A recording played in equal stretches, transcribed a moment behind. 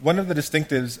One of the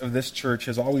distinctives of this church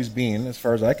has always been, as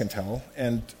far as I can tell,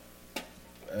 and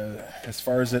as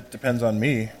far as it depends on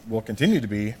me, will continue to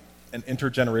be an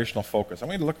intergenerational focus. I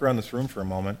want you to look around this room for a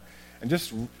moment and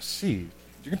just see.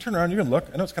 You can turn around, you can look.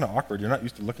 I know it's kind of awkward. You're not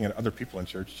used to looking at other people in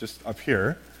church, just up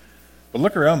here. But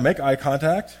look around, make eye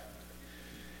contact.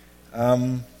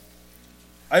 I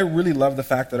really love the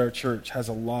fact that our church has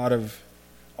a lot of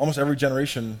almost every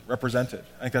generation represented.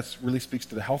 I think that really speaks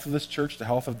to the health of this church, the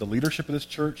health of the leadership of this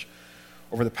church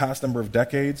over the past number of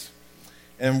decades.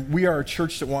 And we are a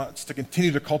church that wants to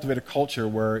continue to cultivate a culture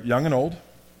where young and old,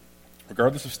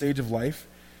 regardless of stage of life,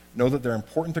 know that they're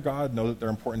important to God, know that they're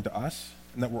important to us,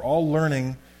 and that we're all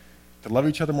learning to love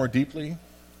each other more deeply,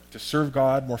 to serve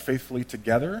God more faithfully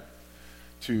together,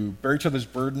 to bear each other's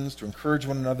burdens, to encourage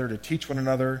one another, to teach one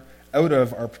another, out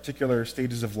of our particular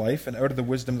stages of life and out of the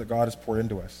wisdom that God has poured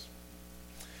into us.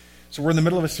 So we're in the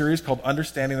middle of a series called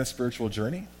Understanding the Spiritual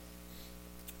Journey,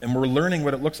 and we're learning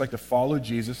what it looks like to follow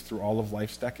Jesus through all of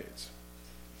life's decades.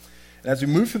 And as we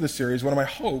move through the series, one of my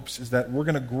hopes is that we're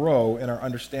going to grow in our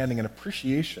understanding and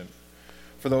appreciation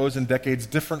for those in decades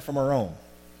different from our own,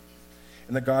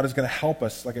 and that God is going to help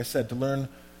us, like I said, to learn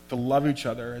to love each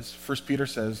other, as 1 Peter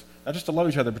says, not just to love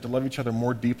each other, but to love each other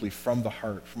more deeply from the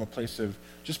heart, from a place of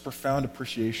just profound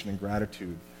appreciation and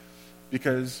gratitude.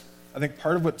 Because I think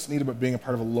part of what's neat about being a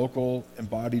part of a local,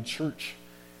 embodied church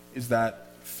is that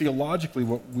theologically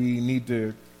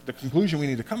the conclusion we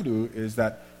need to come to is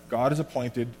that God has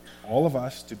appointed all of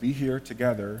us to be here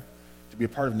together, to be a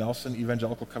part of Nelson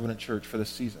Evangelical Covenant Church for this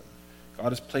season.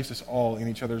 God has placed us all in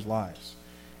each other's lives.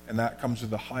 And that comes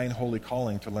with a high and holy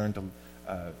calling to learn to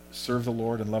serve the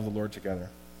Lord and love the Lord together.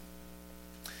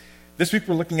 This week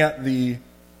we're looking at the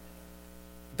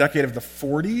decade of the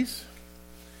 40s.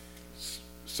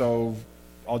 So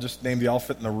I'll just name the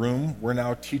elephant in the room. We're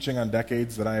now teaching on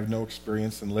decades that I have no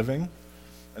experience in living.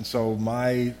 And so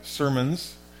my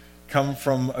sermons come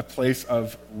from a place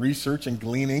of research and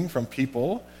gleaning from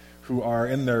people who are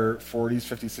in their 40s,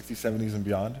 50s, 60s, 70s, and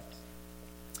beyond.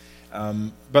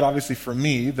 But obviously for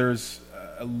me, there's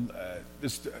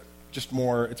it's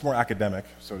more academic,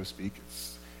 so to speak.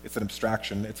 It's an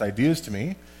abstraction. It's ideas to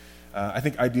me. I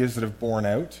think ideas that have borne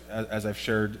out, as I've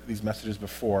shared these messages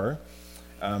before.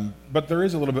 But there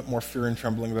is a little bit more fear and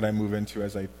trembling that I move into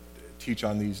as I teach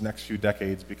on these next few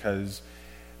decades, because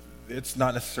it's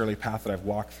not necessarily a path that I've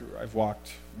walked through. I've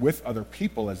walked with other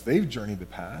people as they've journeyed the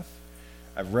path.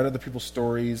 I've read other people's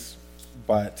stories,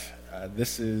 but the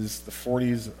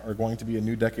 40s are going to be a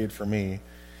new decade for me.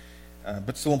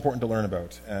 But still important to learn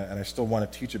about, and I still want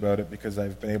to teach about it because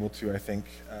I've been able to, I think,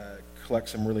 collect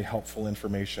some really helpful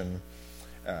information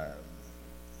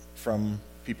from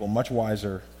people much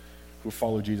wiser who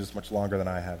follow Jesus much longer than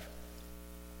I have.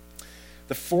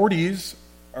 The 40s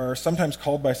are sometimes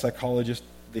called by psychologists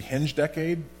the hinge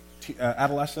decade.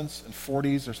 Adolescence and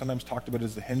 40s are sometimes talked about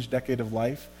as the hinge decade of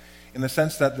life, in the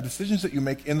sense that the decisions that you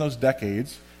make in those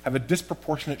decades have a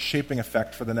disproportionate shaping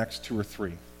effect for the next 2 or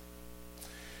 3.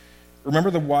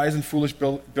 Remember the wise and foolish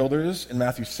builders in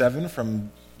Matthew 7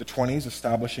 from the 20s,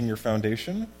 establishing your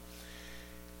foundation?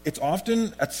 It's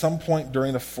often at some point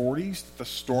during the 40s that the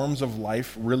storms of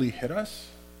life really hit us,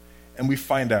 and we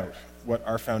find out what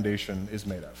our foundation is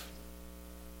made of.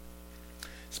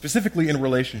 Specifically in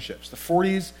relationships. The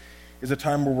 40s is a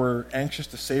time where we're anxious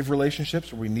to save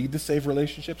relationships, or we need to save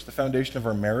relationships. The foundation of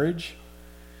our marriage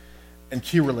and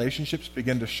key relationships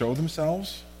begin to show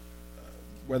themselves,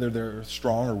 whether they're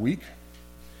strong or weak.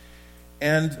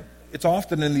 And it's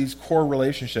often in these core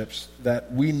relationships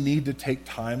that we need to take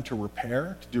time to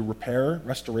repair, to do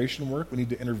restoration work. We need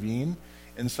to intervene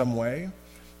in some way,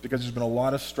 because there's been a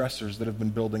lot of stressors that have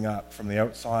been building up from the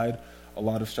outside, a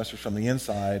lot of stressors from the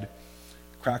inside.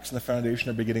 Cracks in the foundation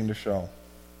are beginning to show.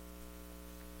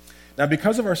 Now,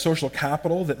 because of our social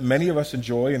capital that many of us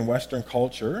enjoy in Western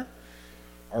culture,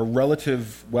 our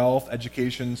relative wealth,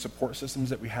 education, support systems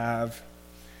that we have,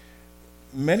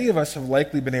 many of us have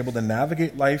likely been able to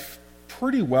navigate life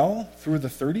pretty well through the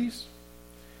 30s.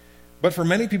 But for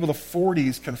many people, the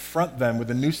 40s confront them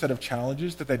with a new set of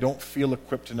challenges that they don't feel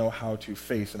equipped to know how to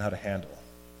face and how to handle.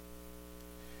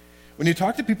 When you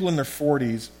talk to people in their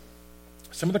 40s,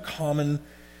 some of the common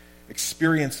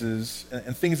experiences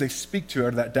and things they speak to out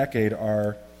of that decade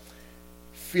are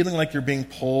feeling like you're being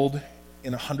pulled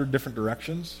in 100 different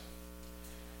directions.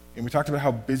 And we talked about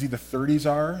how busy the 30s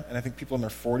are, and I think people in their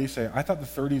 40s say, I thought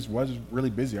the 30s was really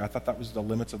busy. I thought that was the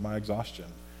limits of my exhaustion.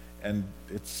 And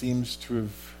it seems to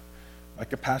have, my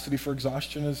capacity for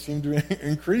exhaustion has seemed to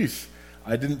increase.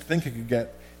 I didn't think it could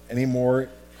get any more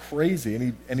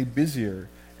crazy, any busier,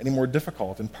 any more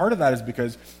difficult. And part of that is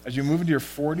because as you move into your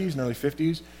 40s and early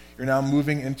 50s, you're now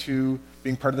moving into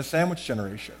being part of the sandwich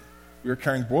generation. You're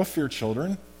caring both for your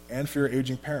children and for your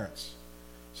aging parents.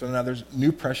 So now there's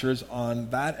new pressures on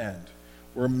that end,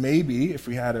 where maybe if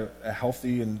we had a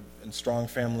healthy and strong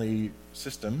family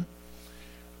system,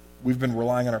 we've been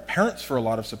relying on our parents for a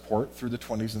lot of support through the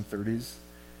 20s and 30s,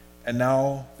 and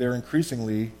now they're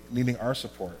increasingly needing our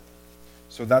support.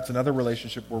 So that's another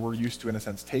relationship where we're used to, in a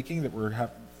sense, taking, that we're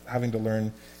having to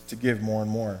learn to give more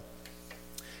and more.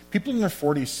 People in their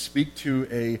 40s speak to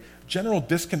a general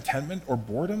discontentment or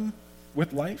boredom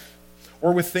with life,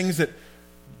 or with things that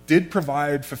did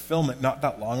provide fulfillment not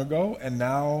that long ago, and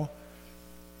now,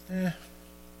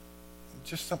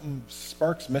 just something,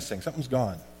 spark's missing, something's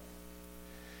gone.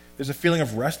 There's a feeling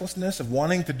of restlessness, of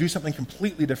wanting to do something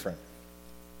completely different.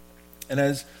 And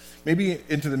as maybe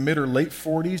into the mid or late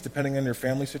 40s, depending on your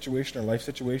family situation or life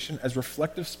situation, as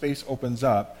reflective space opens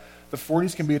up, the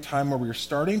 40s can be a time where you're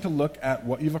starting to look at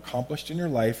what you've accomplished in your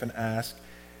life and ask,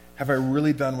 have I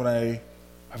really done what I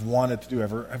have wanted to do?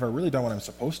 Have I really done what I'm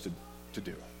supposed to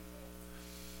do?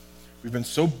 We've been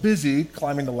so busy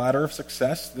climbing the ladder of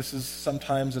success, this is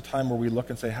sometimes a time where we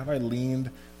look and say, have I leaned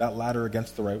that ladder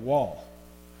against the right wall?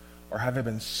 Or have I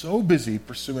been so busy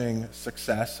pursuing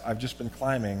success, I've just been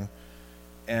climbing,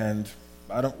 and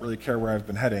I don't really care where I've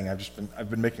been heading, I've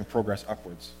been making progress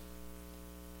upwards.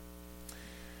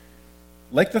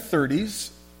 Like the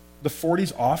 30s, the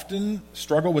 40s often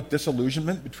struggle with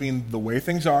disillusionment between the way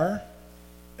things are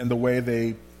and the way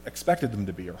they expected them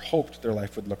to be or hoped their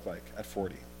life would look like at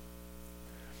 40.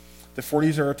 The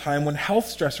 40s are a time when health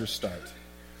stressors start.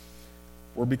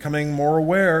 We're becoming more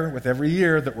aware with every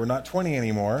year that we're not 20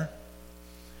 anymore.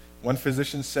 One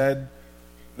physician said,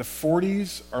 the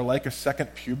 40s are like a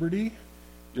second puberty.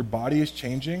 Your body is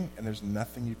changing, and there's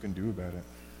nothing you can do about it.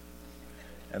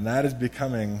 And that is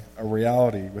becoming a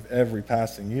reality with every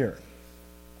passing year.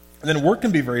 And then work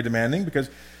can be very demanding because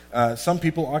some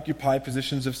people occupy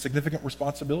positions of significant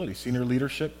responsibility, senior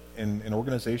leadership in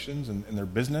organizations and in their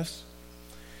business.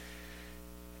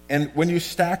 And when you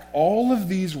stack all of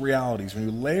these realities, when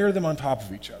you layer them on top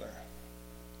of each other,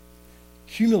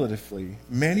 cumulatively,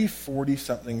 many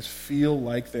 40-somethings feel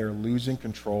like they're losing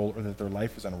control or that their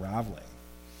life is unraveling,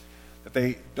 that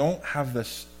they don't have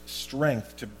this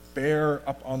strength to bear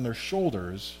up on their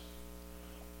shoulders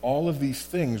all of these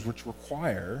things which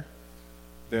require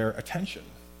their attention.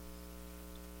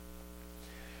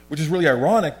 Which is really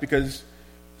ironic because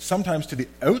sometimes to the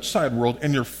outside world,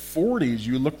 in your 40s,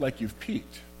 you look like you've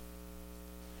peaked.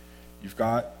 You've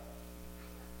got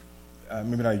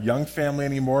maybe not a young family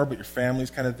anymore, but your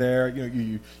family's kind of there.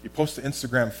 You post the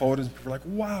Instagram photos, and people are like,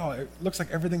 wow, it looks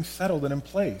like everything's settled and in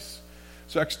place.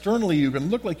 So externally, you can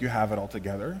look like you have it all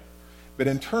together, but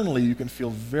internally, you can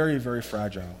feel very, very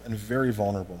fragile and very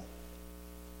vulnerable.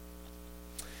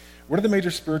 What are the major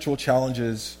spiritual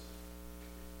challenges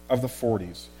of the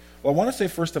 40s? Well, I want to say,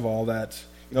 first of all, that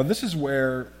this is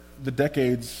where the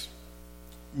decades,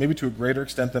 maybe to a greater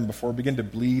extent than before, begin to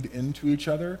bleed into each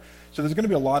other. So there's going to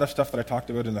be a lot of stuff that I talked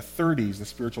about in the 30s, the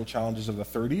spiritual challenges of the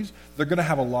 30s. They're going to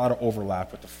have a lot of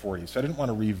overlap with the 40s. So I didn't want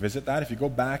to revisit that. If you go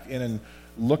back in and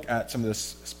look at some of the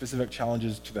specific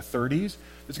challenges to the 30s,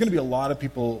 there's going to be a lot of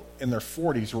people in their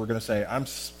 40s who are going to say,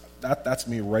 that's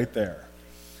me right there.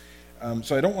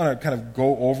 So I don't want to kind of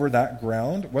go over that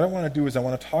ground. What I want to do is I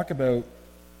want to talk about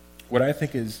what I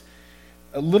think is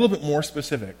a little bit more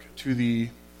specific to the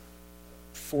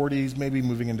 40s, maybe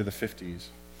moving into the 50s.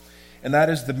 And that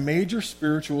is the major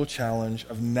spiritual challenge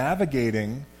of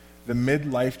navigating the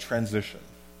midlife transition.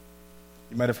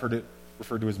 You might have heard it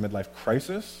referred to as midlife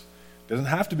crisis. It doesn't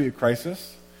have to be a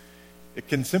crisis. It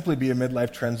can simply be a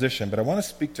midlife transition, but I want to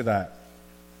speak to that.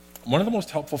 One of the most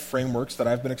helpful frameworks that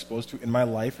I've been exposed to in my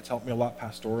life, it's helped me a lot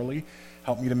pastorally,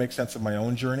 helped me to make sense of my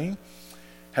own journey,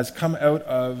 has come out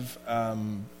of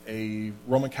a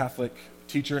Roman Catholic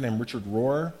teacher named Richard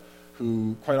Rohr,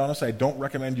 who, quite honestly, I don't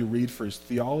recommend you read for his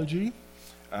theology,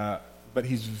 but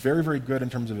he's very, very good in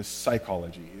terms of his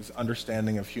psychology, his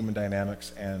understanding of human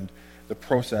dynamics and the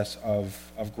process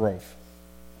of growth.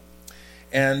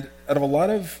 And out of a lot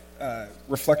of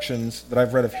reflections that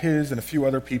I've read of his and a few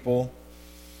other people,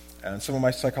 and some of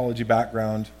my psychology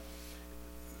background,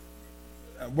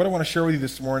 what I want to share with you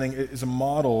this morning is a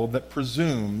model that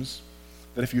presumes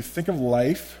that if you think of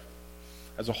life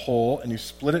as a whole and you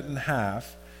split it in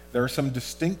half, there are some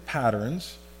distinct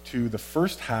patterns to the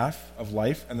first half of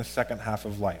life and the second half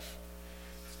of life.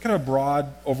 It's kind of a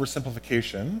broad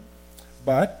oversimplification,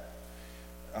 but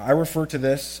I refer to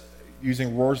this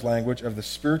using Rohr's language of the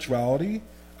spirituality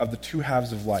of the two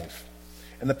halves of life.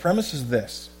 And the premise is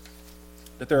this,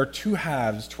 that there are two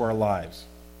halves to our lives.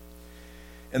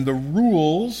 And the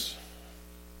rules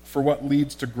for what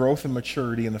leads to growth and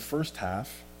maturity in the first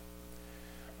half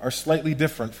are slightly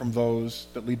different from those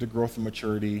that lead to growth and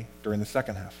maturity during the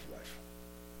second half of life.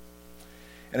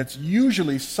 And it's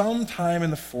usually sometime in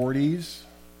the 40s,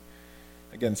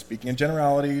 again, speaking in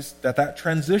generalities, that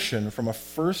transition from a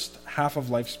first half of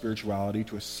life spirituality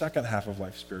to a second half of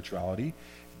life spirituality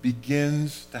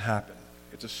begins to happen.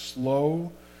 It's a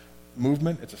slow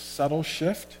movement, it's a subtle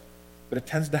shift, but it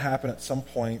tends to happen at some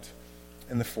point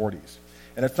in the 40s.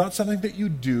 And it's not something that you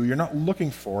do, you're not looking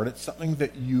for it, it's something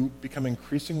that you become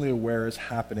increasingly aware is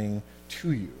happening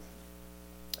to you.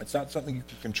 It's not something you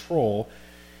can control,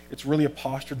 it's really a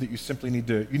posture that you simply need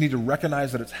to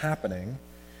recognize that it's happening,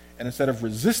 and instead of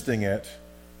resisting it,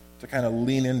 to kind of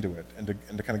lean into it and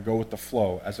to kind of go with the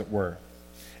flow, as it were.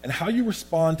 And how you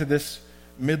respond to this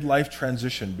midlife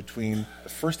transition between the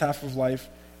first half of life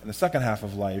and the second half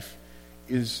of life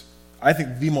is, I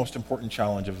think, the most important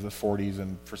challenge of the 40s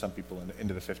and for some people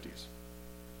into the 50s.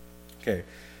 Okay,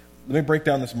 let me break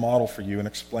down this model for you and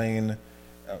explain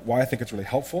why I think it's really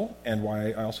helpful and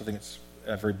why I also think it's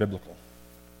very biblical.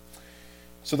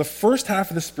 So the first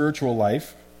half of the spiritual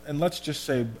life, and let's just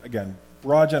say, again,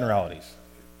 broad generalities.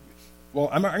 Well,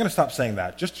 I'm going to stop saying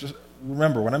that. Just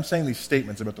remember, when I'm saying these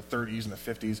statements about the 30s and the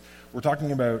 50s, we're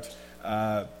talking about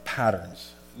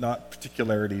patterns, not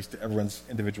particularities to everyone's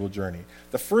individual journey.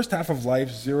 The first half of life,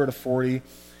 0 to 40,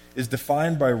 is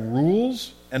defined by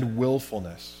rules and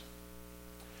willfulness.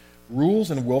 Rules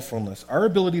and willfulness. Our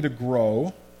ability to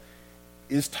grow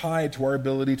is tied to our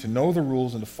ability to know the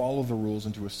rules and to follow the rules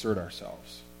and to assert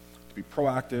ourselves, to be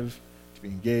proactive, to be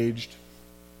engaged.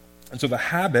 And so the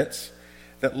habits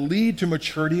that lead to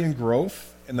maturity and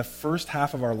growth in the first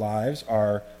half of our lives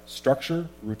are structure,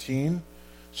 routine,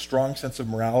 strong sense of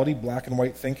morality, black and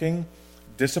white thinking,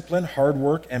 discipline, hard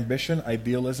work, ambition,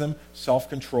 idealism,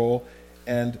 self-control,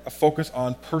 and a focus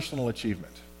on personal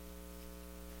achievement.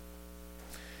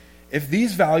 If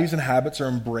these values and habits are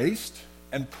embraced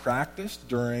and practiced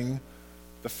during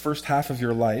the first half of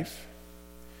your life,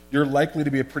 you're likely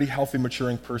to be a pretty healthy,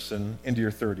 maturing person into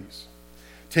your 30s.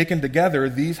 Taken together,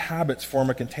 these habits form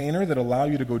a container that allow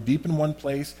you to go deep in one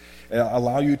place,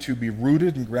 allow you to be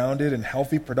rooted and grounded in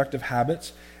healthy, productive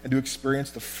habits, and to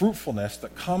experience the fruitfulness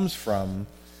that comes from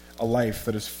a life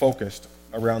that is focused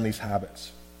around these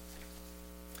habits.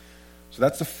 So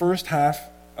that's the first half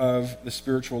of the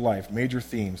spiritual life, major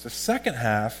themes. The second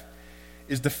half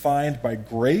is defined by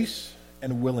grace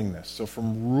and willingness. So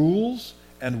from rules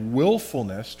and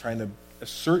willfulness, trying to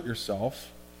assert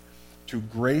yourself, to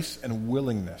grace and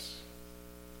willingness.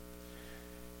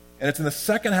 And it's in the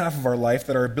second half of our life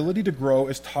that our ability to grow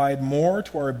is tied more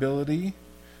to our ability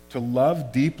to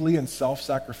love deeply and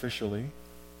self-sacrificially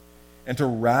and to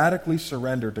radically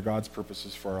surrender to God's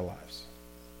purposes for our lives.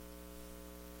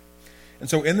 And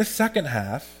so in the second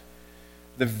half,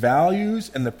 the values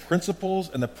and the principles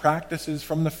and the practices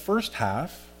from the first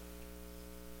half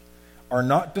are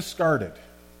not discarded.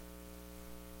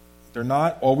 They're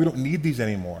not, oh, we don't need these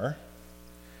anymore,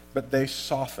 but they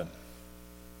soften.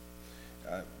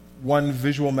 One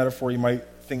visual metaphor you might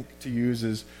think to use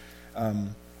is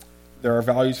there are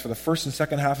values for the first and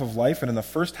second half of life, and in the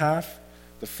first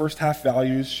half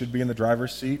values should be in the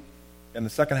driver's seat, and the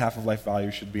second half of life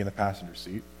values should be in the passenger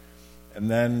seat. And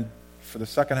then for the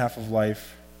second half of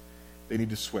life, they need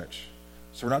to switch.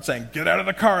 So we're not saying, get out of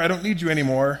the car, I don't need you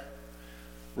anymore.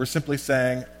 We're simply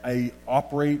saying, I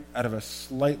operate out of a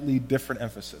slightly different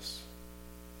emphasis.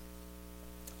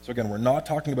 So again, we're not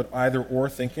talking about either or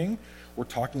thinking. We're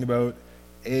talking about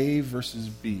A versus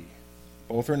B.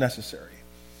 Both are necessary.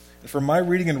 And from my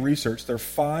reading and research, there are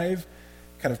 5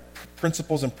 kind of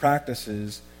principles and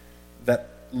practices that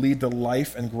lead to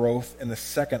life and growth in the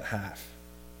second half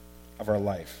of our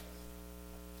life.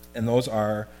 And those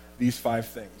are these 5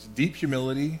 things: deep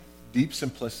humility, deep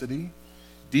simplicity,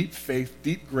 deep faith,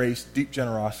 deep grace, deep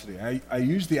generosity. I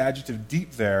use the adjective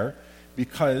deep there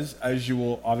because, as you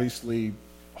will obviously,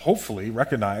 hopefully,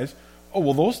 recognize, oh,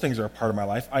 well, those things are a part of my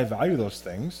life. I value those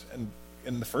things. And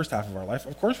in the first half of our life,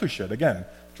 of course we should. Again,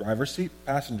 driver's seat,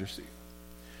 passenger seat.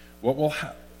 What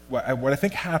I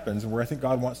think happens, and where I think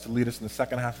God wants to lead us in the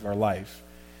second half of our life,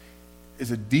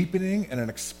 is a deepening and an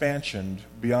expansion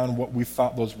beyond what we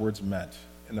thought those words meant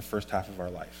in the first half of our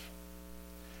life.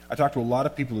 I talked to a lot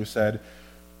of people who said,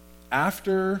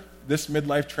 after this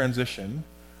midlife transition,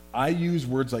 I use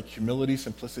words like humility,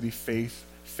 simplicity, faith,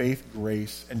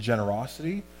 grace, and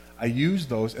generosity. I use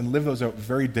those and live those out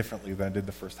very differently than I did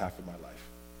the first half of my life.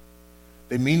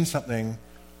 They mean something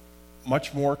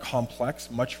much more complex,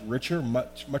 much richer,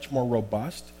 much more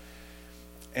robust.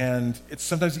 And it's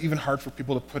sometimes even hard for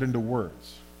people to put into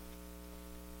words.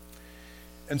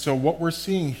 And so what we're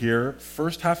seeing here,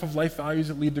 first half of life values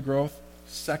that lead to growth,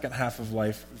 second half of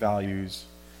life values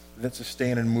that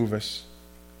sustain and move us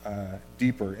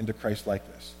deeper into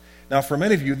Christ-likeness. Now, for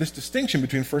many of you, this distinction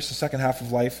between first and second half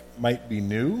of life might be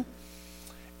new,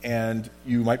 and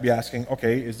you might be asking,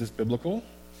 okay, is this biblical?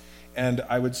 And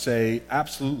I would say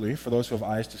absolutely, for those who have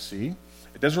eyes to see.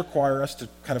 It does require us to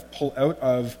kind of pull out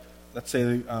of, let's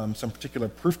say, some particular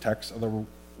proof text, although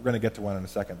we're going to get to one in a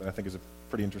second, that I think is a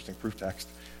pretty interesting proof text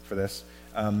for this,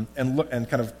 and look and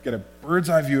kind of get a bird's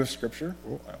eye view of Scripture.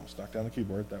 Oh, I almost knocked down the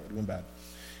keyboard. That would have been bad.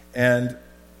 And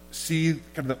see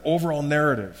kind of the overall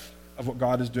narrative of what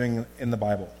God is doing in the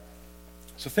Bible.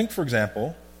 So think, for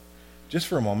example, just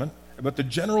for a moment, about the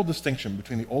general distinction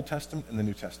between the Old Testament and the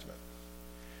New Testament.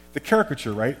 The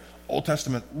caricature, right? Old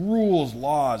Testament, rules,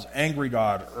 laws, angry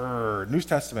God. New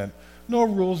Testament, no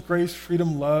rules, grace,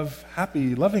 freedom, love,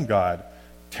 happy, loving God.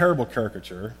 Terrible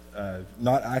caricature,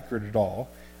 not accurate at all.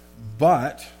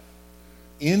 But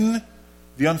in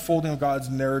the unfolding of God's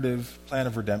narrative plan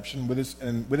of redemption with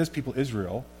his people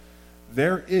Israel,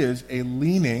 there is a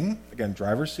leaning, again,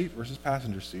 driver's seat versus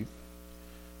passenger seat.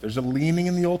 There's a leaning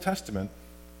in the Old Testament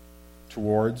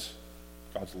towards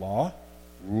God's law,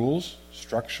 rules,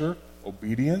 structure,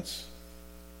 obedience,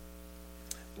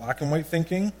 black and white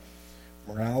thinking,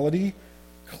 morality,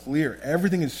 clear.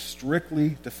 Everything is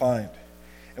strictly defined.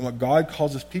 And what God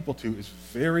calls his people to is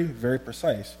very, very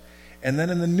precise. And then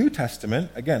in the New Testament,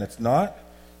 again, it's not,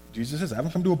 Jesus says, I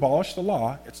haven't come to abolish the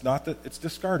law. It's not that it's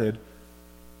discarded,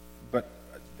 but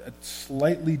a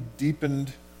slightly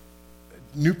deepened,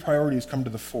 new priorities come to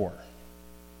the fore.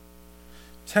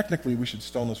 Technically, we should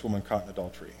stone this woman caught in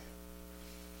adultery.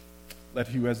 Let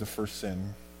he who has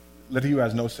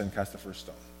no sin cast the first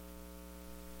stone.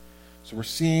 So we're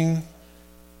seeing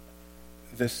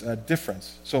this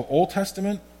difference. So Old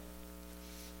Testament,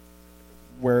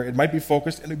 where it might be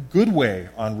focused in a good way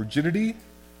on rigidity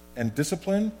and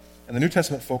discipline, and the New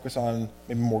Testament focus on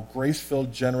maybe more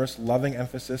grace-filled, generous, loving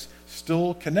emphasis,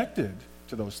 still connected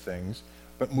to those things,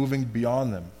 but moving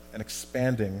beyond them and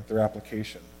expanding their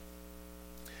application.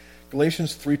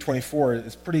 Galatians 3:24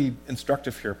 is pretty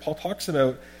instructive here. Paul talks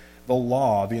about the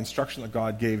law, the instruction that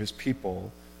God gave his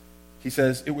people. He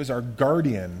says it was our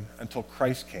guardian until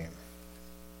Christ came.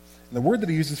 And the word that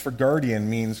he uses for guardian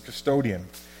means custodian.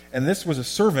 And this was a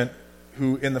servant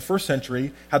who, in the first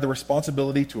century, had the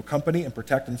responsibility to accompany and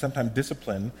protect and sometimes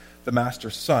discipline the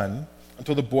master's son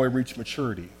until the boy reached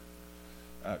maturity.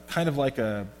 Kind of like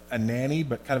a nanny,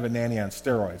 but kind of a nanny on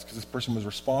steroids, because this person was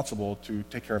responsible to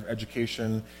take care of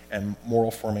education and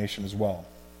moral formation as well.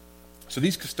 So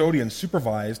these custodians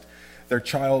supervised the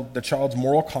child's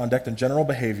moral conduct and general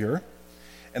behavior,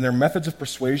 and their methods of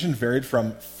persuasion varied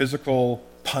from physical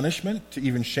punishment to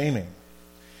even shaming.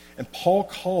 And Paul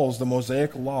calls the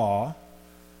Mosaic law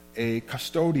a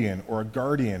custodian or a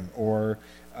guardian, or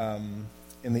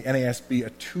in the NASB, a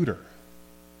tutor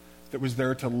that was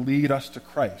there to lead us to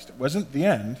Christ. It wasn't the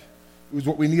end. It was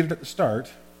what we needed at the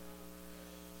start,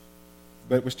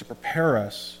 but it was to prepare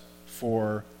us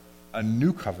for a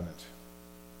new covenant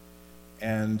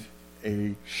and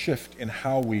a shift in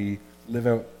how we live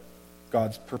out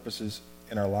God's purposes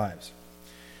in our lives.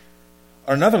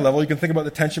 On another level, you can think about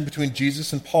the tension between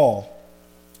Jesus and Paul.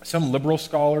 Some liberal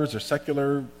scholars or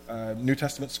secular New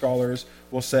Testament scholars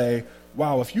will say,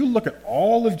 wow, if you look at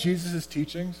all of Jesus'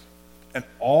 teachings and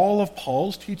all of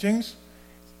Paul's teachings,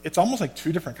 it's almost like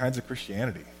two different kinds of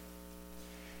Christianity.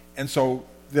 And so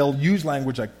they'll use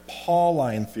language like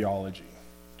Pauline theology,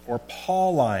 or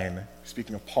Pauline,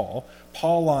 speaking of Paul,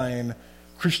 Pauline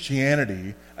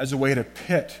Christianity as a way to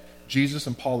pit Jesus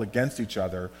and Paul against each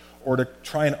other, or to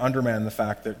try and undermine the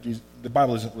fact that the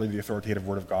Bible isn't really the authoritative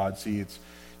word of God. See,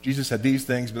 Jesus said these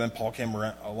things, but then Paul came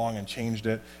along and changed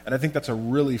it. And I think that's a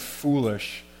really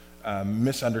foolish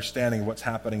misunderstanding of what's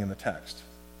happening in the text.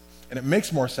 And it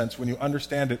makes more sense when you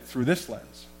understand it through this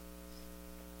lens.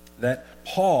 That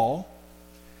Paul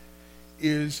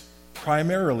is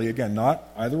primarily, again, not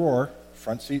either or,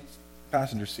 front seat,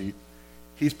 passenger seat,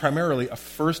 he's primarily a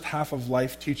first half of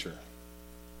life teacher.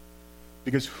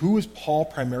 Because who is Paul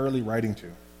primarily writing to?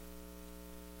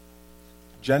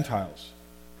 Gentiles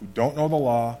who don't know the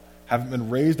law, haven't been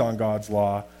raised on God's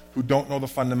law, who don't know the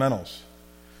fundamentals.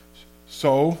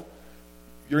 So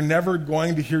you're never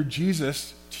going to hear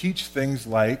Jesus teach things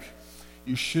like,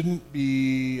 you shouldn't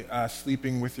be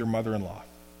sleeping with your mother-in-law.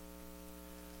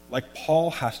 Like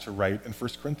Paul has to write in 1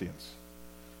 Corinthians.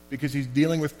 Because he's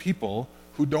dealing with people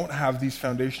who don't have these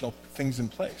foundational things in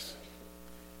place.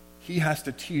 He has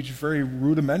to teach very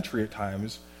rudimentary at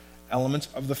times elements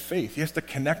of the faith. He has to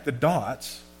connect the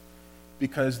dots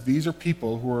because these are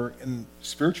people who are,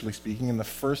 spiritually speaking, in the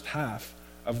first half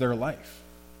of their life.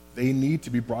 They need to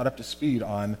be brought up to speed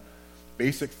on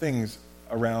basic things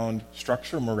around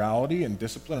structure, morality, and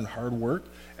discipline, and hard work,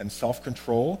 and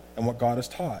self-control, and what God has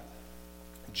taught.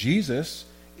 Jesus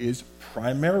is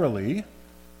primarily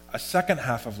a second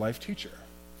half of life teacher.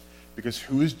 Because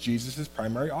who is Jesus'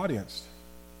 primary audience?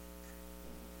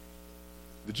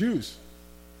 The Jews.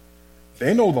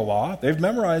 They know the law. They've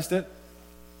memorized it.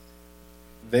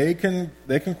 They can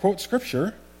quote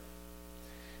Scripture.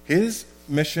 His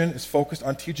mission is focused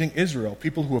on teaching Israel,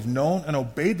 people who have known and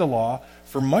obeyed the law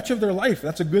for much of their life.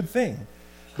 That's a good thing.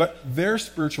 But their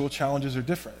spiritual challenges are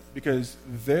different because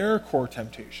their core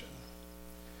temptation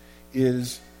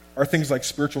are things like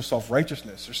spiritual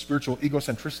self-righteousness or spiritual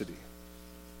egocentricity,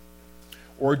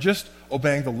 or just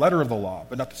obeying the letter of the law,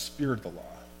 but not the spirit of the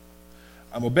law.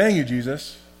 I'm obeying you,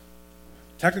 Jesus.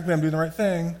 Technically, I'm doing the right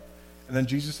thing. And then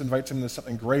Jesus invites them into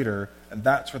something greater, and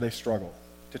that's where they struggle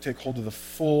to take hold of the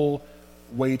full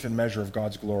weight and measure of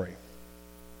God's glory.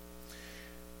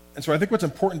 And so I think what's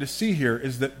important to see here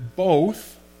is that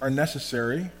both are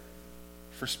necessary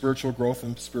for spiritual growth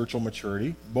and spiritual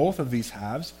maturity, both of these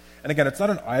halves. And again, it's not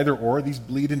an either or. These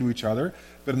bleed into each other.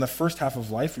 But in the first half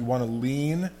of life, we want to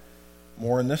lean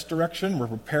more in this direction. We're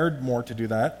prepared more to do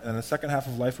that. And in the second half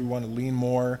of life, we want to lean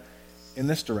more in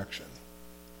this direction.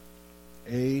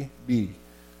 A, B.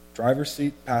 Driver's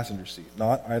seat, passenger seat,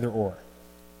 not either or.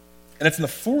 And it's in the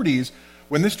 40s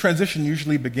when this transition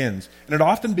usually begins. And it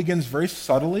often begins very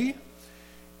subtly.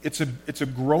 It's a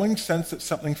growing sense that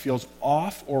something feels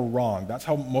off or wrong. That's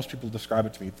how most people describe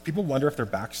it to me. People wonder if they're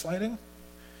backsliding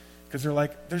because they're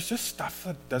like, there's just stuff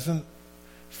that doesn't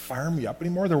fire me up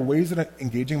anymore. There are ways that I'm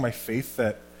engaging my faith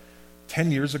that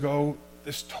 10 years ago,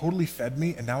 this totally fed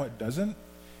me, and now it doesn't.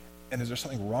 And is there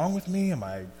something wrong with me? Am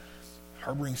I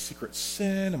harboring secret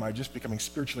sin? Am I just becoming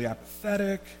spiritually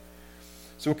apathetic?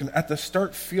 So it can, at the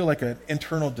start, feel like an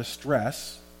internal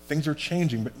distress. Things are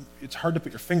changing, but it's hard to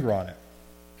put your finger on it.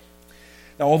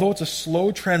 Now, although it's a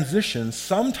slow transition,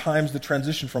 sometimes the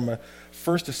transition from a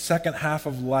first to second half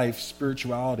of life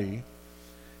spirituality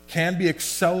can be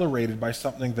accelerated by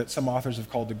something that some authors have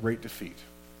called the Great Defeat,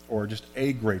 or just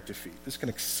a Great Defeat. This can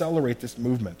accelerate this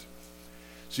movement.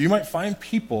 So you might find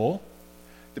people,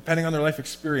 depending on their life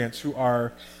experience, who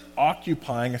are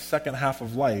occupying a second half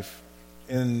of life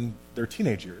in their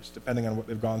teenage years, depending on what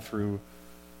they've gone through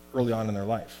early on in their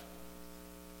life.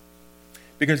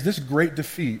 Because this great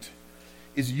defeat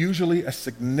is usually a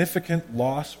significant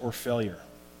loss or failure.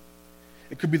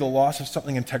 It could be the loss of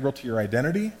something integral to your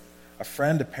identity, a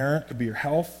friend, a parent, could be your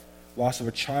health, loss of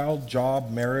a child,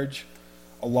 job, marriage,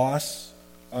 a loss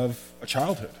of a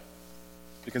childhood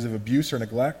because of abuse or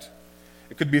neglect.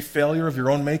 It could be a failure of your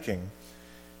own making.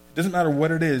 It doesn't matter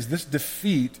what it is. This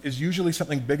defeat is usually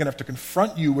something big enough to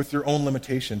confront you with your own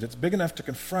limitations. It's big enough to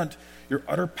confront your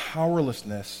utter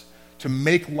powerlessness to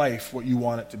make life what you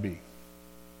want it to be.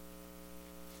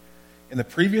 In the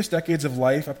previous decades of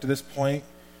life up to this point,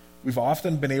 we've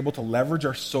often been able to leverage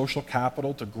our social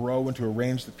capital to grow and to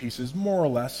arrange the pieces more or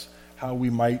less how we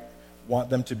might want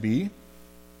them to be.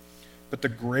 But the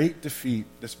great defeat,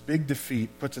 this big defeat,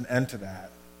 puts an end to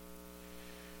that.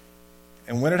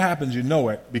 And when it happens, you know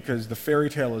it because the fairy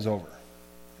tale is over.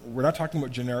 We're not talking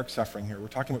about generic suffering here. We're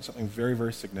talking about something very,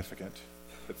 very significant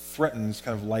that threatens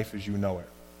kind of life as you know it.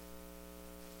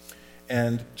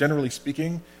 And generally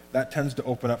speaking, that tends to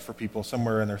open up for people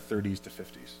somewhere in their 30s to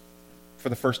 50s for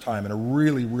the first time in a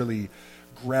really, really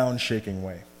ground-shaking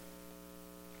way.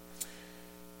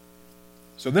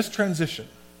 So this transition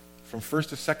from first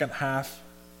to second half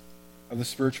of the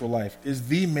spiritual life is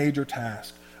the major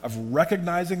task of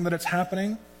recognizing that it's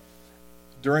happening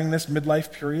during this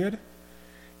midlife period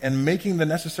and making the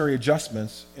necessary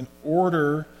adjustments in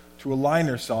order to align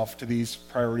yourself to these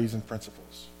priorities and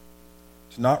principles,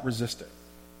 to not resist it.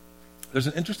 There's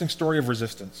an interesting story of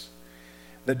resistance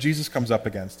that Jesus comes up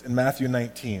against in Matthew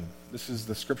 19. This is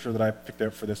the scripture that I picked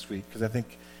out for this week because I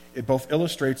think it both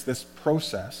illustrates this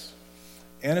process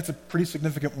and it's a pretty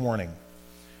significant warning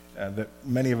that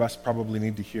many of us probably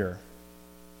need to hear.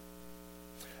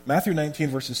 Matthew 19,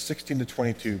 verses 16 to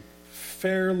 22.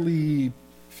 Fairly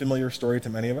familiar story to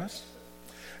many of us.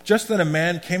 Just then a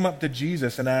man came up to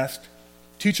Jesus and asked,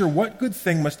 "Teacher, what good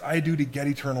thing must I do to get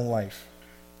eternal life?"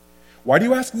 "Why do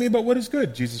you ask me about what is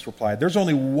good?" Jesus replied. "There's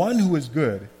only one who is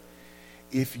good.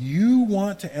 If you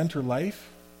want to enter life,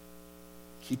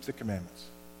 keep the commandments."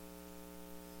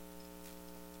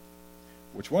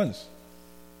 "Which ones?"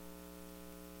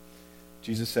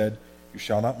 Jesus said, "You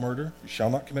shall not murder, you shall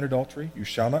not commit adultery, you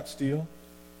shall not steal,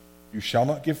 You shall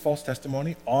not give false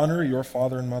testimony. Honor your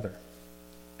father and mother,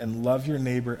 and love your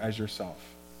neighbor as yourself.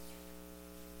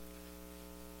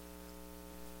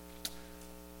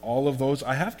 All of those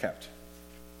I have kept,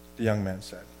 the young man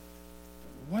said.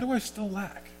 What do I still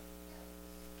lack?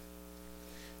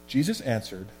 Jesus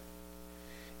answered,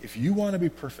 if you want to be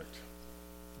perfect,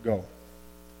 go.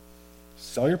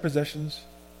 Sell your possessions,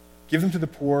 give them to the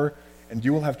poor, and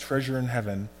you will have treasure in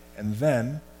heaven, and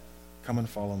then come and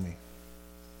follow me.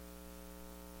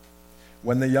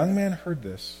 When the young man heard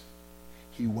this,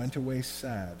 he went away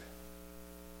sad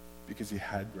because he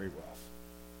had great wealth.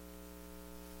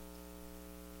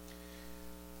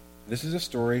 This is a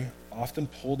story often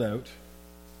pulled out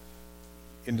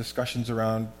in discussions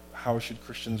around how should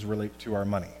Christians relate to our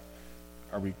money.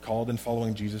 Are we called in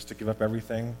following Jesus to give up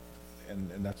everything? And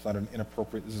that's not an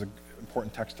inappropriate, this is an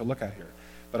important text to look at here.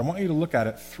 But I want you to look at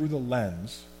it through the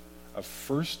lens of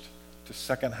first to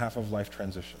second half of life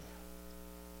transition.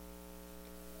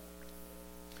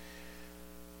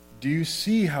 Do you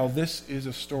see how this is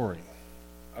a story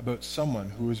about someone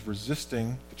who is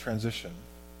resisting the transition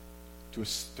to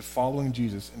following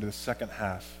Jesus into the second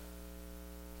half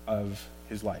of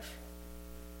his life?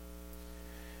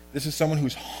 This is someone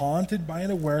who's haunted by an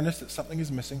awareness that something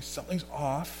is missing, something's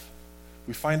off.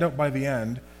 We find out by the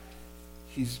end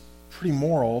he's pretty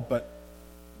moral, but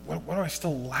what do I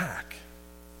still lack?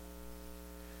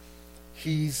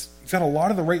 He's got a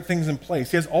lot of the right things in place.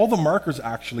 He has all the markers,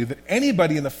 actually, that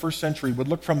anybody in the first century would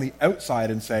look from the outside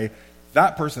and say,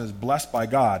 that person is blessed by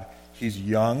God. He's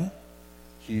young.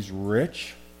 He's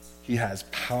rich. He has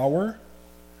power.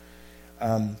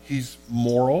 He's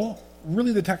moral.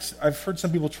 Really, the text, I've heard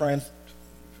some people try and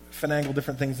finagle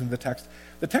different things in the text.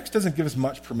 The text doesn't give us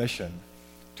much permission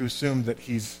to assume that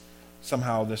he's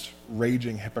somehow this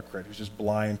raging hypocrite who's just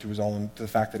blind to to the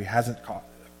fact that he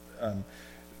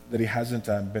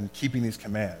hasn't been keeping these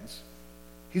commands.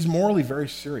 He's morally very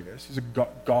serious. He's a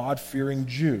God-fearing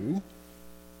Jew.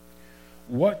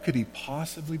 What could he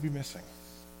possibly be missing?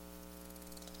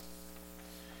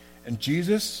 And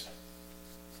Jesus,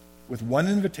 with one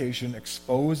invitation,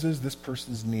 exposes this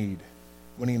person's need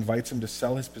when he invites him to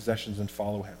sell his possessions and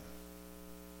follow him.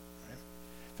 Right?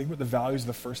 Think about the values of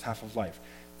the first half of life.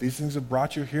 These things have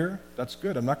brought you here. That's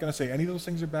good. I'm not going to say any of those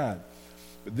things are bad.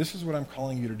 But this is what I'm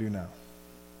calling you to do now.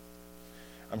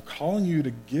 I'm calling you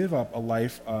to give up a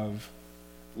life of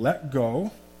let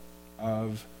go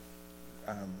of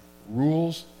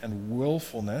rules and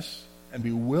willfulness and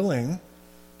be willing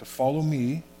to follow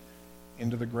me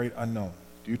into the great unknown.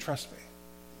 Do you trust me?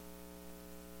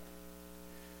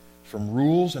 From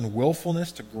rules and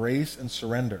willfulness to grace and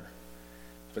surrender.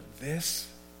 But this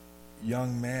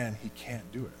young man, he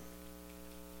can't do it.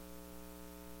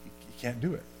 He can't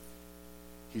do it.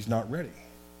 He's not ready.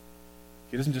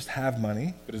 He doesn't just have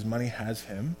money, but his money has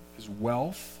him, his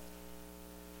wealth.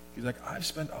 He's like, I've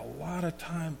spent a lot of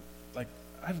time,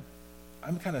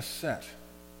 I'm kind of set.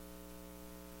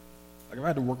 I've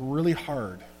had to work really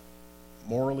hard,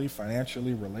 morally,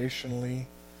 financially, relationally,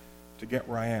 to get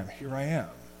where I am. Here I am.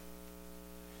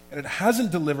 And it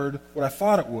hasn't delivered what I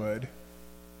thought it would.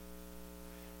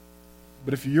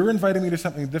 But if you're inviting me to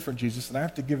something different, Jesus, and I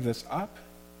have to give this up,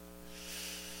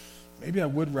 maybe I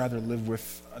would rather live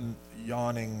with a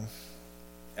yawning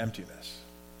emptiness.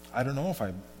 I don't know if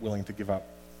I'm willing to give up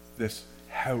this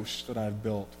house that I've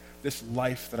built, this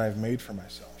life that I've made for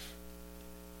myself.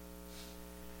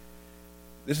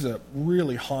 This is a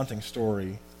really haunting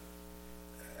story,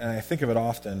 and I think of it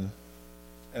often.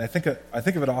 And I think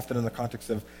of it often in the context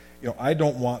of, I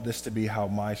don't want this to be how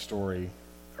my story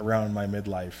around my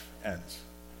midlife ends.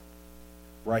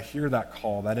 Where I hear that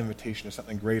call, that invitation to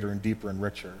something greater and deeper and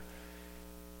richer.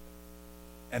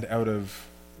 And out of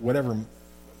whatever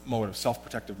motive,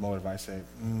 self-protective motive, I say,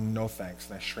 no thanks,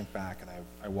 and I shrink back and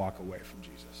I walk away from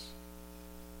Jesus.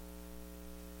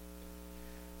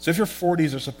 So if your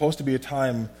 40s are supposed to be a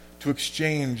time to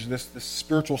exchange this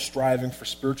spiritual striving for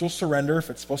spiritual surrender, if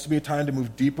it's supposed to be a time to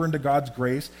move deeper into God's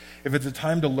grace, if it's a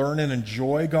time to learn and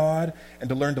enjoy God and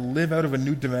to learn to live out of a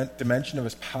new dimension of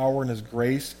his power and his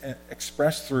grace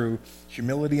expressed through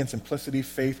humility and simplicity,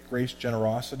 faith, grace,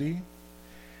 generosity,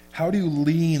 how do you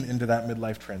lean into that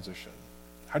midlife transition?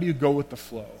 How do you go with the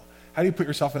flow? How do you put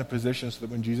yourself in a position so that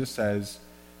when Jesus says,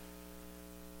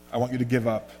 I want you to give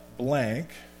up blank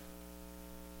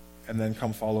and then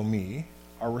come follow me,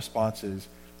 our response is,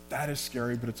 that is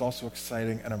scary, but it's also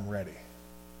exciting, and I'm ready.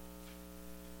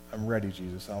 I'm ready,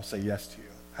 Jesus, and I'll say yes to you.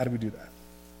 How do we do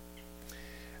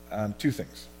that? Two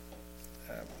things.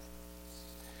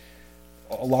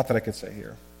 A lot that I could say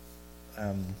here.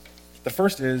 The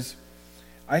first is,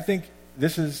 I think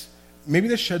this is maybe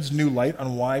this sheds new light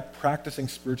on why practicing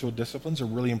spiritual disciplines are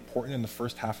really important in the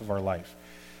first half of our life.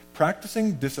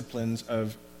 Practicing disciplines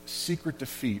of secret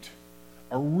defeat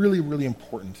are really, really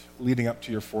important leading up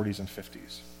to your 40s and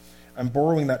 50s. I'm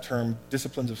borrowing that term,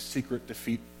 disciplines of secret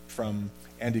defeat, from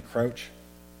Andy Crouch,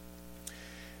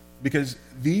 because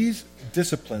these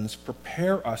disciplines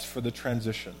prepare us for the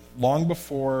transition. Long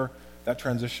before that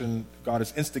transition, God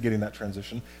is instigating that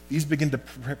transition. These begin to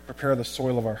prepare the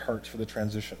soil of our hearts for the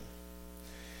transition.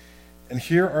 And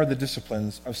here are the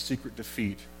disciplines of secret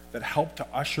defeat that help to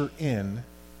usher in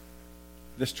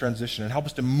this transition and help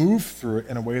us to move through it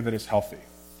in a way that is healthy.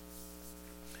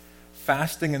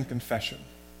 Fasting and confession.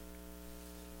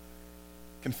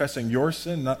 Confessing your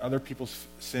sin, not other people's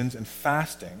sins, and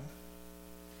fasting,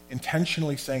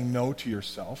 intentionally saying no to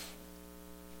yourself,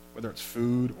 whether it's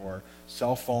food or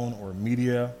cell phone or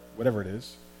media, whatever it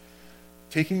is.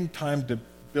 Taking time to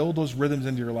build those rhythms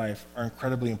into your life are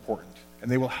incredibly important,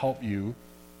 and they will help you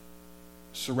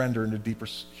surrender into deeper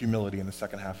humility in the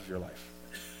second half of your life.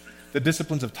 The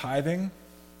disciplines of tithing,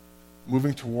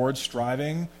 moving towards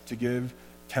striving to give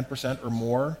 10% or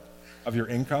more of your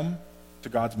income to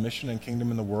God's mission and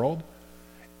kingdom in the world,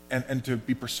 and to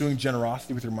be pursuing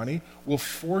generosity with your money, will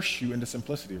force you into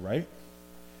simplicity, right?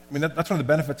 I mean, that's one of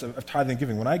the benefits of tithing and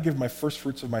giving. When I give my first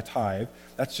fruits of my tithe,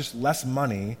 that's just less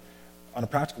money on a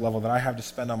practical level that I have to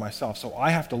spend on myself. So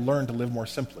I have to learn to live more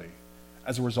simply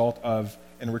as a result of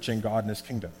enriching God and his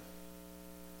kingdom.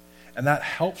 And that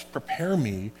helps prepare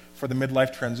me for the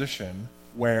midlife transition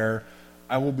where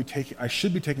I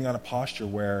should be taking on a posture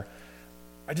where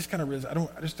I just kind of realize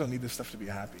I just don't need this stuff to be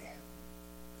happy.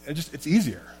 It's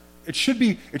easier. It should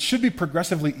be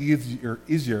progressively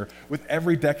easier with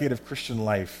every decade of Christian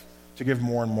life to give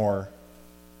more and more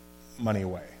money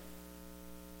away.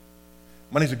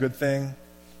 Money's a good thing.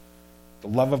 The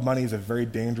love of money is a very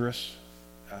dangerous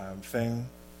thing.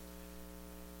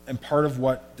 And part of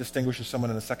what distinguishes someone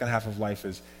in the second half of life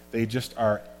is they just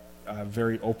are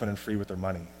very open and free with their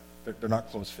money. They're not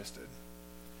close-fisted.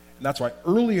 And that's why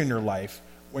early in your life,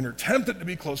 when you're tempted to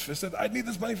be close-fisted, I need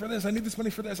this money for this, I need this money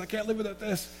for this, I can't live without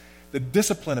this, the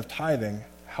discipline of tithing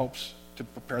helps to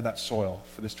prepare that soil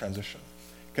for this transition.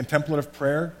 Contemplative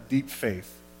prayer, deep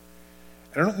faith.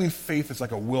 And I don't mean faith as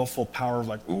like a willful power of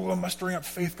like, ooh, I'm mustering up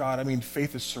faith, God. I mean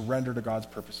faith is surrender to God's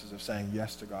purposes of saying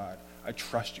yes to God. I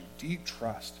trust you, deep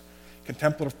trust.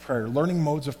 Contemplative prayer, learning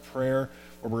modes of prayer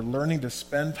where we're learning to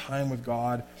spend time with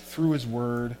God through his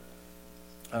word.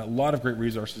 A lot of great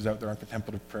resources out there on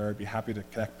contemplative prayer. I'd be happy to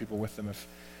connect people with them if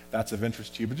that's of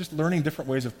interest to you. But just learning different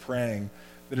ways of praying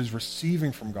that is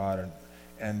receiving from God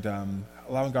and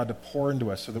allowing God to pour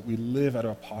into us so that we live out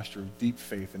of a posture of deep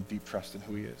faith and deep trust in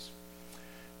who he is.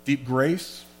 Deep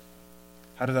grace.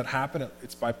 How does that happen?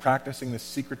 It's by practicing the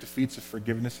secret defeats of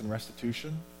forgiveness and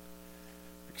restitution.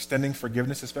 Extending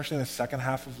forgiveness, especially in the second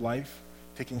half of life.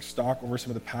 Taking stock over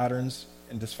some of the patterns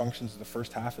and dysfunctions of the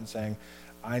first half and saying,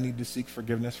 I need to seek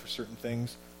forgiveness for certain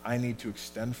things. I need to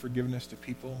extend forgiveness to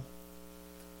people.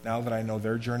 Now that I know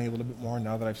their journey a little bit more,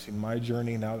 now that I've seen my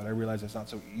journey, now that I realize it's not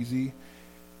so easy,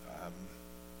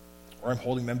 or I'm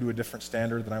holding them to a different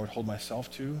standard than I would hold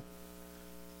myself to.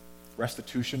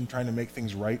 Restitution, trying to make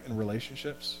things right in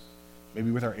relationships, maybe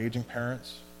with our aging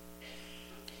parents,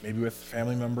 maybe with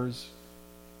family members.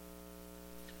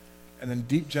 And then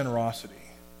deep generosity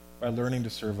by learning to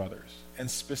serve others.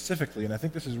 And specifically, and I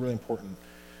think this is really important,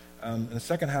 in the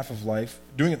second half of life,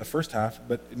 doing it in the first half,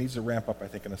 but it needs to ramp up, I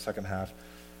think, in the second half,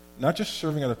 not just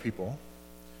serving other people,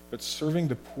 but serving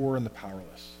the poor and the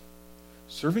powerless.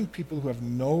 Serving people who have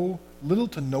little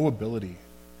to no ability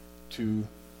to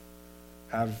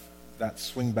have that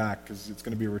swing back because it's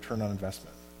going to be a return on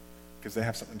investment, because they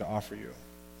have something to offer you.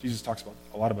 Jesus talks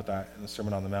a lot about that in the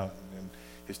Sermon on the Mount and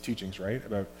his teachings, right?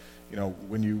 About,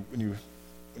 when you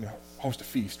host a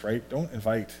feast, right? Don't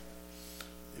invite,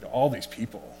 all these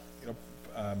people,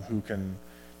 who can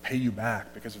pay you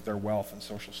back because of their wealth and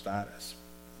social status.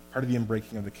 Part of the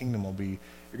inbreaking of the kingdom will be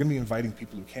you're going to be inviting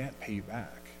people who can't pay you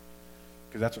back,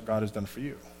 because that's what God has done for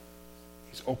you.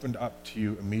 He's opened up to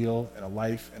you a meal and a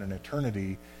life and an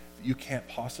eternity that you can't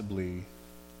possibly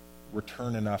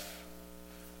return enough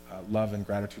love and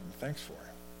gratitude and thanks for.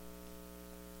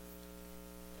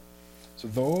 So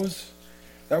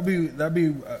that would be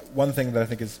one thing that I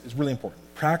think is really important.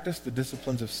 Practice the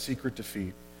disciplines of secret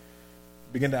defeat.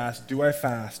 Begin to ask, do I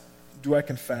fast? Do I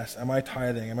confess? Am I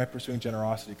tithing? Am I pursuing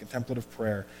generosity? Contemplative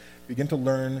prayer. Begin to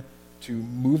learn to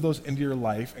move those into your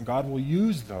life, and God will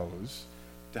use those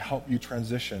to help you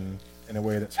transition in a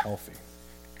way that's healthy.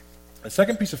 A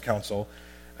second piece of counsel,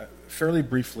 fairly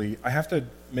briefly, I'm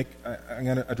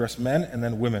going to address men and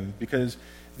then women, because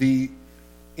the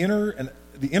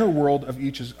the inner world of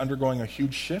each is undergoing a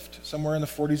huge shift somewhere in the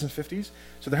 40s and 50s.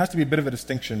 So there has to be a bit of a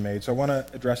distinction made. So I want to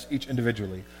address each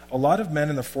individually. A lot of men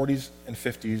in the 40s and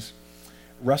 50s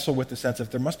wrestle with the sense of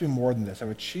there must be more than this. I've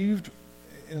achieved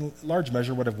in large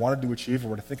measure what I've wanted to achieve or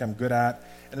what I think I'm good at,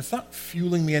 and it's not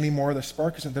fueling me anymore. The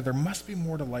spark isn't there. There must be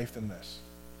more to life than this.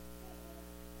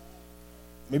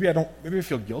 Maybe I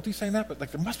feel guilty saying that, but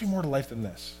like there must be more to life than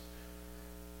this.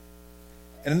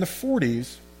 And in the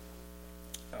 40s,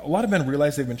 a lot of men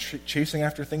realize they've been chasing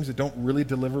after things that don't really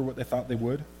deliver what they thought they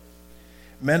would.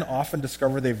 Men often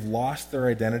discover they've lost their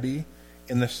identity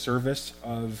in the service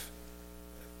of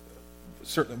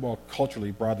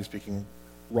culturally, broadly speaking,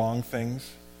 wrong things.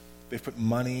 They've put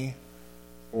money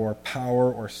or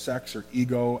power or sex or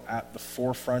ego at the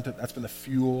forefront. That's been the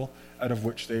fuel out of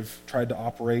which they've tried to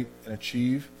operate and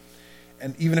achieve.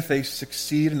 And even if they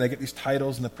succeed and they get these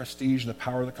titles and the prestige and the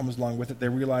power that comes along with it, they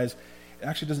realize it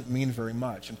actually doesn't mean very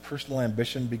much, and personal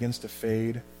ambition begins to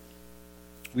fade.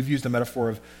 We've used the metaphor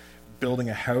of building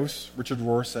a house. Richard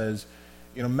Rohr says,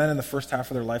 men in the first half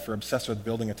of their life are obsessed with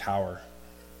building a tower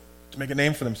to make a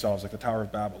name for themselves, like the Tower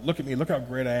of Babel. Look at me, look how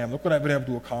great I am, look what I've been able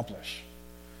to accomplish.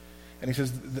 And he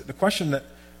says the question that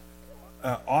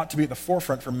ought to be at the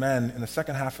forefront for men in the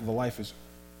second half of the life is,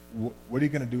 what are you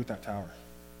going to do with that tower?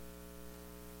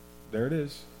 There it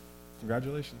is.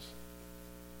 Congratulations.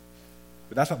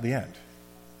 But that's not the end.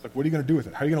 Like, what are you going to do with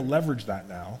it? How are you going to leverage that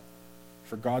now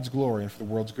for God's glory and for the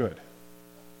world's good?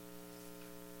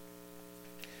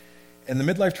 And the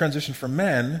midlife transition for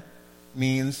men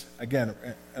means, again,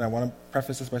 and I want to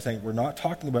preface this by saying we're not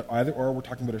talking about either or, we're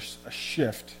talking about a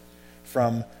shift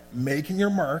from making your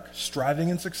mark, striving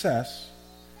in success,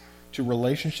 to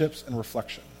relationships and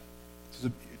reflection. So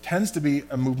it tends to be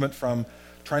a movement from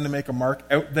trying to make a mark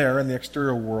out there in the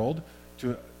exterior world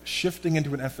to shifting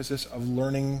into an emphasis of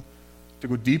learning to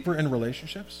go deeper in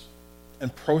relationships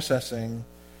and processing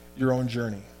your own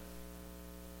journey.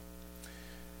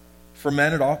 For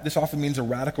men, this often means a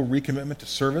radical recommitment to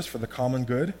service for the common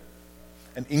good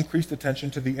and increased attention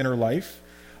to the inner life.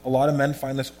 A lot of men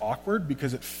find this awkward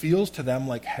because it feels to them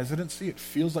like hesitancy. It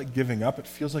feels like giving up. It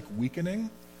feels like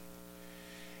weakening.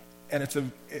 And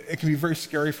it can be very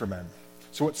scary for men.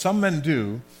 So what some men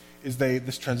do is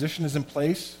this transition is in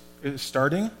place, is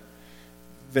starting.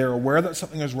 They're aware that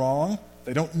something is wrong.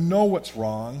 They don't know what's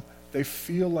wrong. They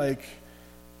feel like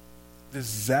this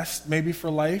zest maybe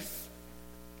for life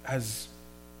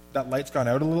that light's gone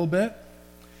out a little bit.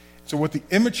 So what the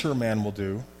immature man will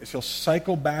do is he'll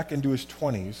cycle back into his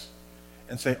 20s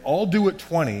and say, I'll do at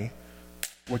 20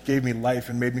 what gave me life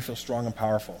and made me feel strong and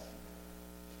powerful.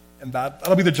 And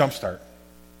that'll be the jump start.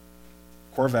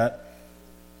 Corvette,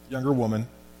 younger woman,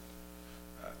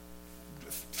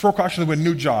 throw caution to the wind,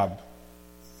 new job,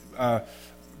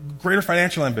 greater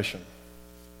financial ambition.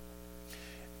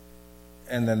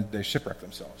 And then they shipwreck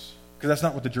themselves. Because that's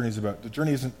not what the journey is about. The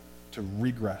journey isn't to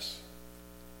regress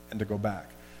and to go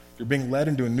back. You're being led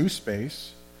into a new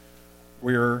space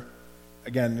where,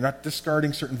 again, you're not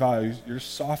discarding certain values, you're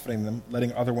just softening them,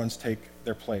 letting other ones take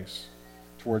their place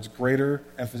towards greater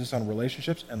emphasis on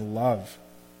relationships and love,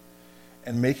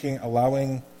 and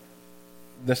allowing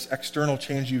this external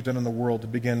change you've done in the world to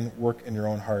begin work in your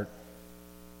own heart.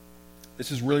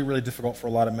 This is really, really difficult for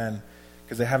a lot of men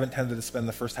because they haven't tended to spend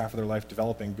the first half of their life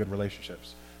developing good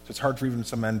relationships. So it's hard for even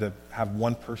some men to have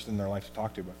one person in their life to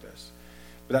talk to about this.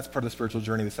 But that's part of the spiritual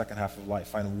journey, the second half of life.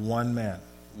 Find one man,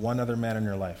 one other man in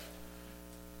your life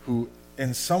who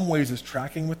in some ways is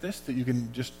tracking with this that you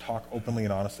can just talk openly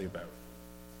and honestly about.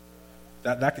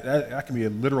 That can be a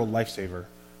literal lifesaver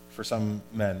for some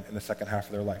men in the second half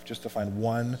of their life, just to find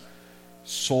one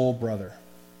soul brother.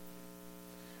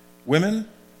 Women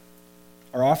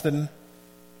are often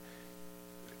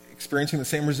experiencing the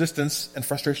same resistance and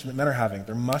frustration that men are having.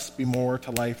 There must be more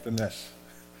to life than this.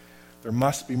 There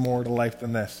must be more to life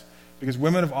than this. Because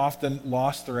women have often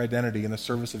lost their identity in the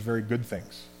service of very good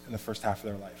things in the first half of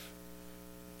their life.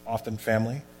 Often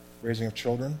family, raising of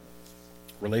children,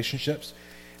 relationships.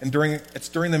 And it's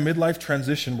during the midlife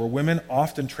transition where women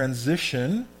often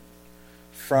transition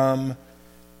from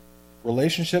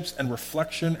relationships and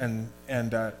reflection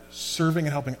and serving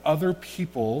and helping other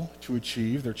people to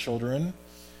achieve their children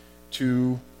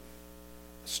to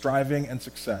striving and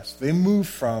success. They move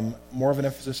from more of an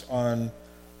emphasis on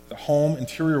the home,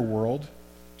 interior world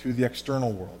to the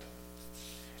external world.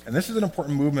 And this is an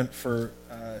important movement for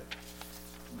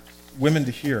women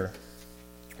to hear,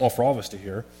 well, for all of us to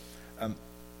hear.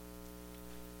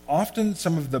 Often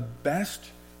some of the best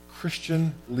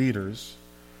Christian leaders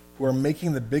who are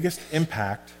making the biggest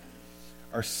impact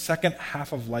are second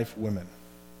half of life women.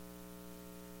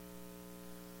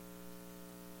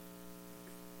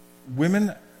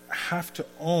 women have to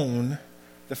own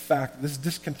the fact that this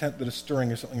discontent that is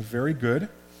stirring is something very good,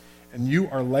 and you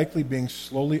are likely being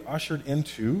slowly ushered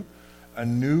into a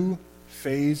new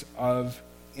phase of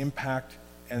impact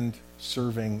and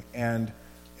serving and,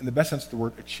 in the best sense of the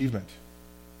word, achievement.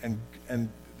 And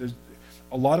there's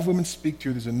a lot of women speak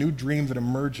to, there's a new dream that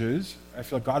emerges. I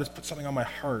feel like God has put something on my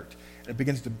heart, and it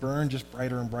begins to burn just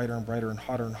brighter and brighter and brighter and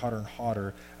hotter and hotter and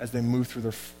hotter as they move through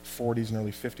their 40s and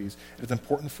early 50s. And it's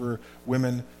important for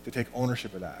women to take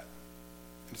ownership of that.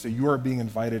 And to say, you are being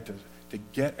invited to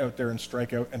get out there and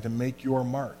strike out and to make your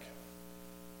mark.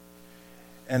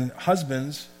 And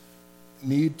husbands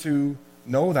need to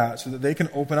know that so that they can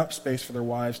open up space for their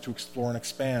wives to explore and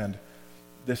expand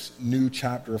this new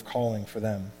chapter of calling for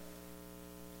them.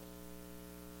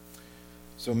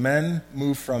 So men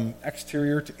move from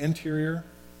exterior to interior,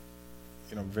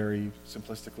 very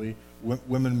simplistically.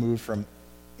 Women move from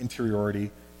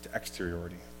interiority to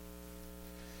exteriority.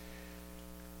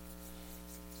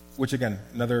 Which again,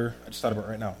 I just thought about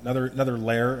right now, another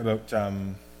layer about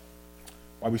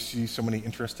why we see so many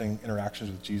interesting interactions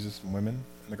with Jesus and women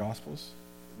in the Gospels.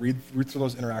 Read through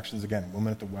those interactions again.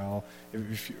 Woman at the well,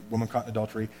 woman caught in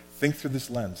adultery. Think through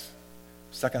this lens.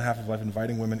 Second half of life,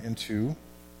 inviting women into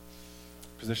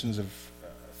positions of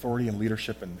authority and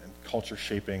leadership and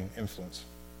culture-shaping influence.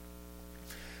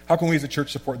 How can we as a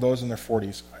church support those in their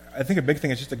 40s? I think a big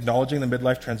thing is just acknowledging the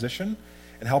midlife transition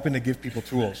and helping to give people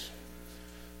tools.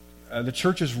 The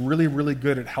church is really, really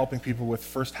good at helping people with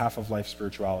first half of life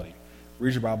spirituality.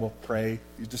 Read your Bible, pray,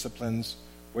 these disciplines,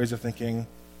 ways of thinking.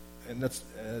 And that's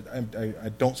I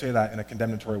don't say that in a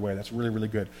condemnatory way. That's really, really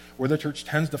good. Where the church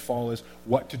tends to fall is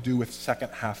what to do with second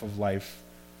half of life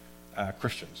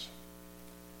Christians.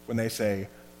 When they say,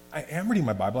 I am reading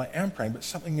my Bible, I am praying, but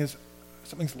something's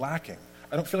lacking.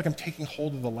 I don't feel like I'm taking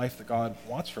hold of the life that God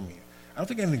wants for me. I don't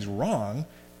think anything's wrong,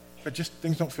 but just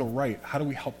things don't feel right. How do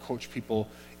we help coach people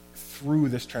through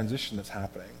this transition that's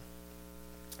happening?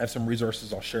 I have some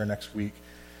resources I'll share next week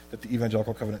that the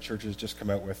Evangelical Covenant Church has just come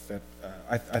out with that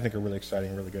I think are really exciting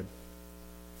and really good.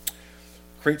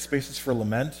 Create spaces for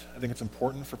lament. I think it's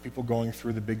important for people going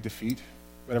through the big defeat,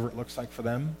 whatever it looks like for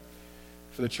them,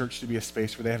 for the church to be a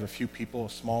space where they have a few people, a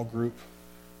small group,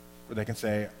 where they can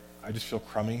say, I just feel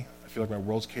crummy. I feel like my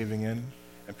world's caving in,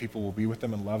 and people will be with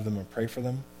them and love them and pray for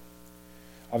them.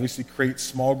 Obviously, create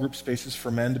small group spaces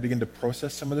for men to begin to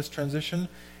process some of this transition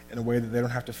in a way that they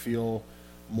don't have to feel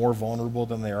more vulnerable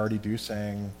than they already do,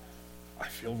 saying, I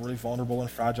feel really vulnerable and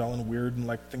fragile and weird and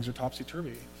like things are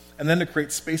topsy-turvy. And then to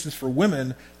create spaces for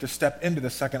women to step into the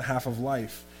second half of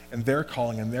life and their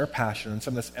calling and their passion and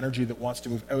some of this energy that wants to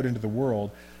move out into the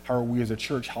world. How are we as a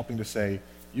church helping to say,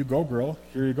 you go, girl,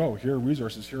 here you go, here are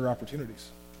resources, here are opportunities.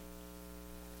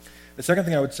 The second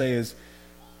thing I would say is,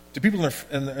 to people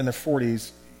in their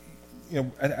 40s,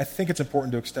 I think it's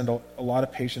important to extend a lot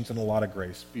of patience and a lot of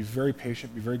grace. Be very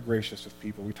patient, be very gracious with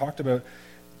people. We talked about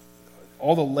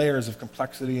all the layers of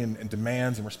complexity and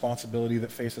demands and responsibility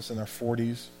that face us in our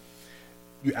 40s.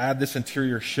 You add this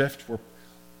interior shift where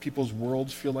people's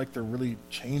worlds feel like they're really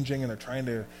changing and they're trying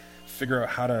to figure out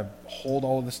how to hold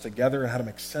all of this together and how to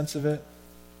make sense of it.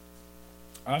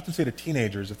 I often say to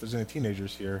teenagers, if there's any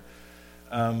teenagers here,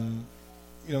 in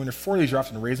your 40s, you're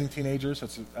often raising teenagers.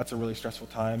 That's a really stressful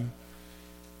time.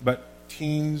 But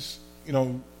teens,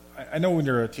 I know when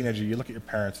you're a teenager, you look at your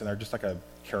parents and they're just like a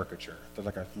caricature. They're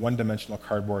like a one-dimensional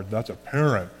cardboard. That's a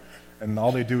parent. And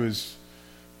all they do is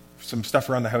some stuff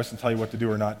around the house and tell you what to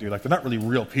do or not do. Like, they're not really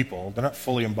real people. They're not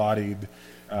fully embodied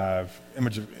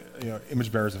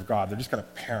image bearers of God. They're just kind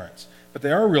of parents. But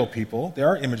they are real people. They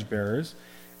are image bearers.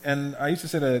 And I used to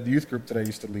say to the youth group that I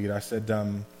used to lead, I said,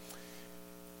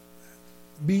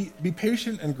 be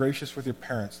patient and gracious with your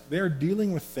parents. They are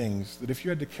dealing with things that if you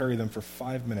had to carry them for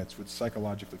 5 minutes would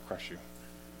psychologically crush you.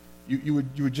 You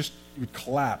would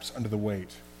collapse under the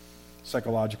weight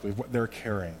psychologically of what they're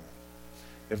carrying.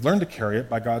 They've learned to carry it.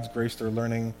 By God's grace, they're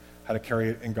learning how to carry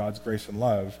it in God's grace and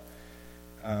love.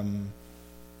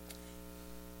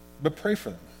 But pray for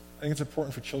them. I think it's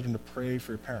important for children to pray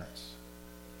for your parents.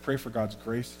 Pray for God's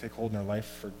grace to take hold in their life,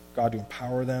 for God to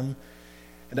empower them,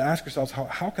 and to ask yourselves,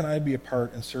 how can I be a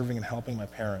part in serving and helping my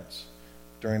parents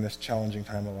during this challenging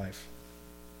time of life?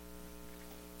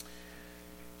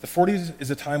 The 40s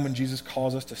is a time when Jesus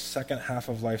calls us to second half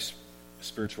of life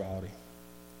spirituality.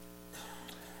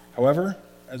 However,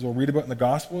 as we'll read about in the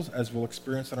Gospels, as we'll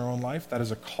experience in our own life, that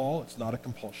is a call, it's not a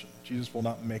compulsion. Jesus will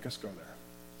not make us go there.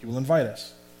 He will invite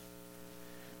us.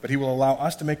 But he will allow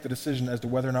us to make the decision as to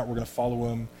whether or not we're going to follow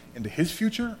him into his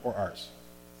future or ours.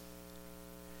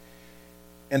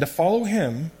 And to follow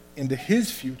him into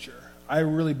his future, I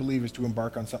really believe is to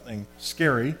embark on something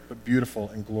scary, but beautiful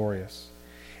and glorious.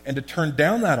 And to turn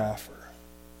down that offer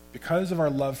because of our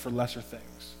love for lesser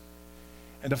things,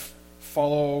 and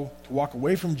to walk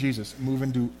away from Jesus and move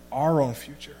into our own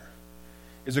future,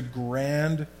 is a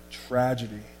grand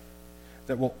tragedy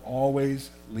that will always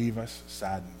leave us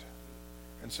saddened.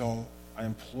 And so I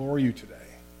implore you today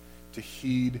to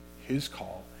heed his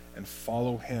call and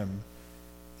follow him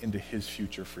into his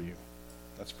future for you.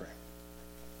 Let's pray.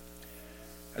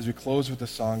 As we close with the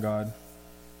song, God,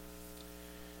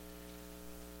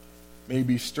 may you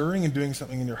be stirring and doing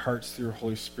something in your hearts through your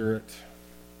Holy Spirit,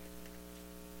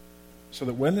 so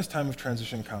that when this time of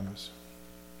transition comes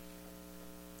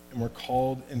and we're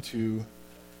called into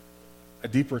a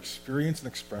deeper experience and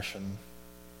expression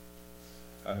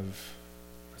of,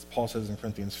 as Paul says in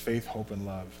Corinthians, faith, hope, and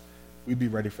love, we'd be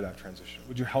ready for that transition.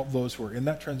 Would you help those who are in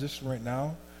that transition right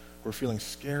now, who are feeling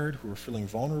scared, who are feeling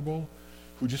vulnerable,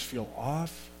 who just feel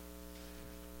off?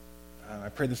 I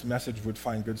pray this message would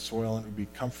find good soil and it would be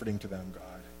comforting to them,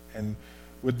 God. And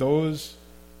would those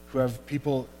who have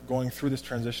people going through this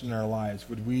transition in our lives,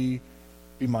 would we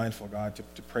be mindful, God,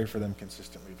 to pray for them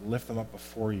consistently, to lift them up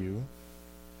before you,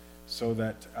 so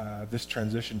that this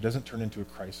transition doesn't turn into a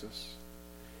crisis,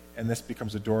 and this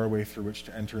becomes a doorway through which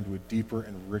to enter into a deeper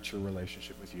and richer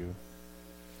relationship with you.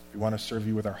 We want to serve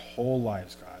you with our whole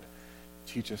lives, God.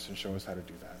 Teach us and show us how to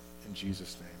do that. In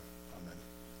Jesus' name.